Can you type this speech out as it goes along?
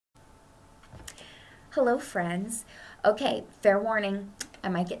Hello, friends. Okay, fair warning. I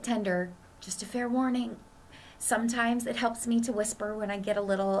might get tender. Just a fair warning. Sometimes it helps me to whisper when I get a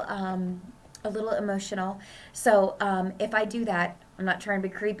little emotional. So if I do that, I'm not trying to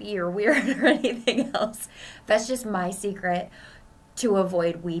be creepy or weird or anything else. That's just my secret to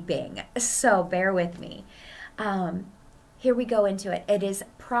avoid weeping. So bear with me. Um, Here we go into it. It is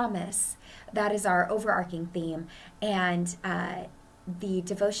promise. That is our overarching theme. And the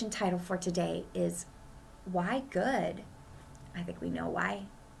devotion title for today is Why Good? I think we know why.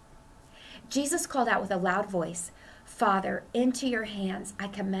 Jesus called out with a loud voice, Father, into your hands I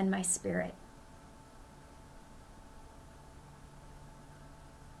commend my spirit.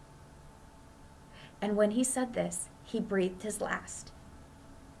 And when he said this, he breathed his last.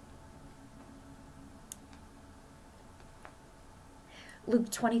 Luke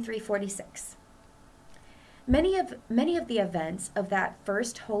 23:46. Many of the events of that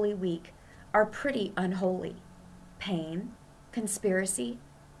first Holy Week are pretty unholy. Pain, conspiracy,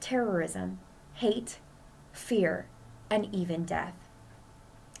 terrorism, hate, fear, and even death.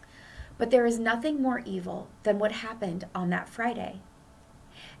 But there is nothing more evil than what happened on that Friday.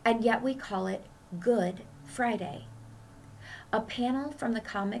 And yet we call it Good Friday. A panel from the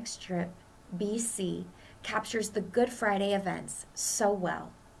comic strip BC captures the Good Friday events so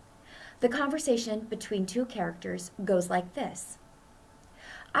well. The conversation between two characters goes like this.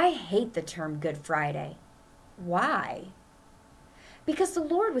 I hate the term Good Friday. Why? Because the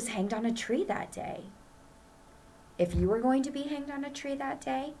Lord was hanged on a tree that day. If you were going to be hanged on a tree that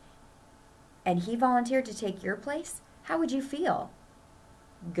day, and he volunteered to take your place, how would you feel?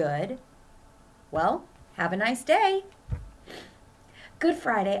 Good. Well, have a nice day. Good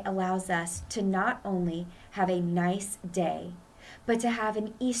Friday allows us to not only have a nice day, but to have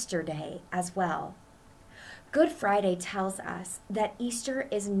an Easter day as well. Good Friday tells us that Easter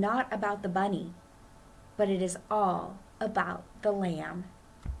is not about the bunny, but it is all about the lamb.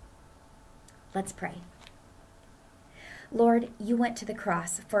 Let's pray. Lord, you went to the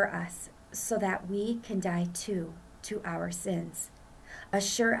cross for us so that we can die too to our sins.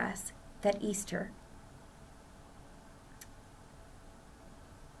 Assure us that Easter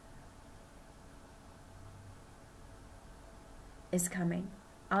is coming.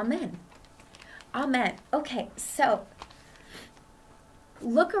 Amen. Amen. Okay, so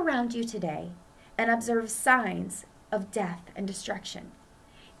look around you today and observe signs of death and destruction,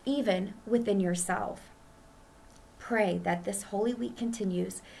 even within yourself. Pray that this Holy Week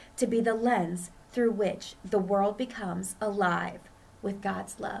continues to be the lens through which the world becomes alive with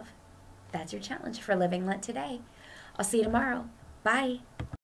God's love. That's your challenge for Living Lent today. I'll see you tomorrow. Bye.